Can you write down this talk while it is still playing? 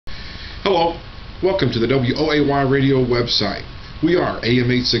Hello, welcome to the WOAY radio website. We are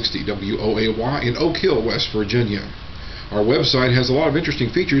AM860 WOAY in Oak Hill, West Virginia. Our website has a lot of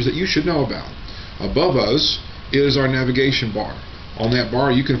interesting features that you should know about. Above us is our navigation bar. On that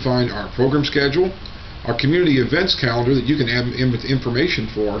bar you can find our program schedule, our community events calendar that you can add information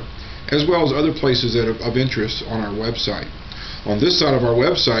for, as well as other places that are of interest on our website. On this side of our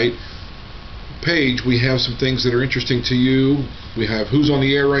website page, we have some things that are interesting to you. We have who's on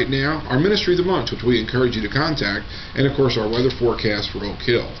the air right now, our ministry of the month, which we encourage you to contact, and of course our weather forecast for Oak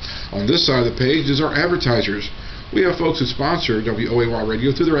Hill. On this side of the page is our advertisers. We have folks who sponsor WOAY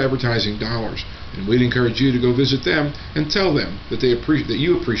radio through their advertising dollars, and we'd encourage you to go visit them and tell them that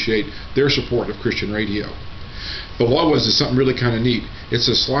you appreciate their support of Christian radio. Below us is something really kind of neat. It's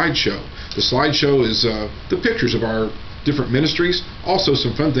a slideshow. The slideshow is the pictures of our different ministries, also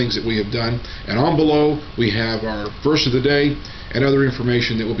some fun things that we have done, and on below we have our verse of the day and other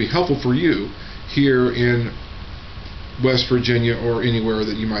information that will be helpful for you here in West Virginia or anywhere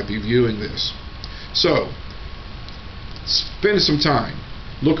that you might be viewing this. So spend some time,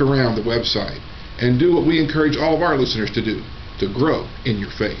 look around the website, and do what we encourage all of our listeners to do, to grow in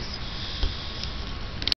your faith.